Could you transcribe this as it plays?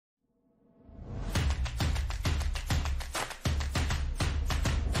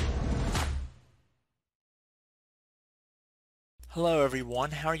Hello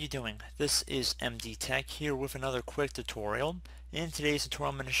everyone, how are you doing? This is MD Tech here with another quick tutorial. In today's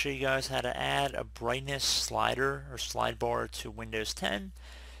tutorial I'm going to show you guys how to add a brightness slider or slide bar to Windows 10.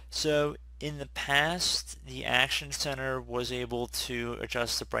 So in the past the Action Center was able to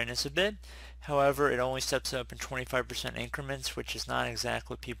adjust the brightness a bit. However, it only steps up in 25% increments, which is not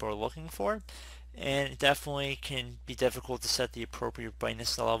exactly what people are looking for. And it definitely can be difficult to set the appropriate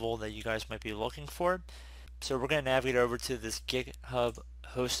brightness level that you guys might be looking for. So we're going to navigate over to this GitHub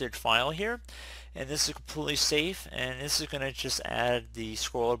hosted file here, and this is completely safe, and this is going to just add the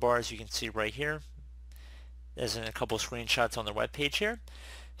scroller bar as you can see right here. There's a couple of screenshots on the web page here.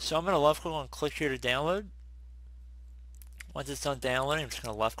 So I'm going to left click and click here to download. Once it's done downloading, I'm just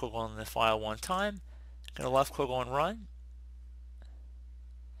going to left click on the file one time. I'm going to left click on run.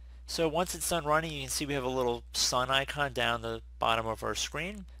 So once it's done running, you can see we have a little sun icon down the bottom of our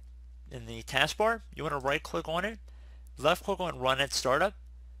screen. In the taskbar, you want to right click on it, left click on run at startup.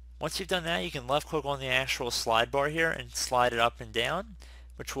 Once you've done that, you can left click on the actual slide bar here and slide it up and down,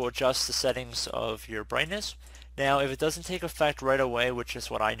 which will adjust the settings of your brightness. Now if it doesn't take effect right away, which is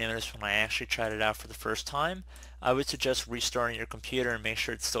what I noticed when I actually tried it out for the first time, I would suggest restarting your computer and make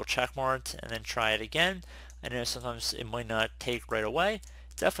sure it's still checkmarked and then try it again. I know sometimes it might not take right away.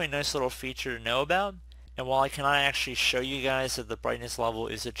 Definitely a nice little feature to know about. And while I cannot actually show you guys that the brightness level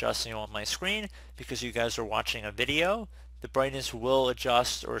is adjusting on my screen because you guys are watching a video, the brightness will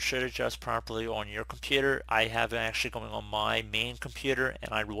adjust or should adjust properly on your computer. I have it actually going on my main computer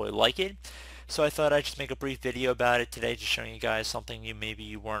and I really like it. So I thought I'd just make a brief video about it today, just showing you guys something maybe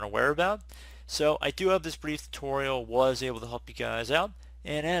you weren't aware about. So I do hope this brief tutorial was able to help you guys out.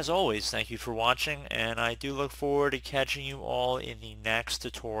 And as always, thank you for watching, and I do look forward to catching you all in the next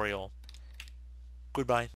tutorial. Goodbye.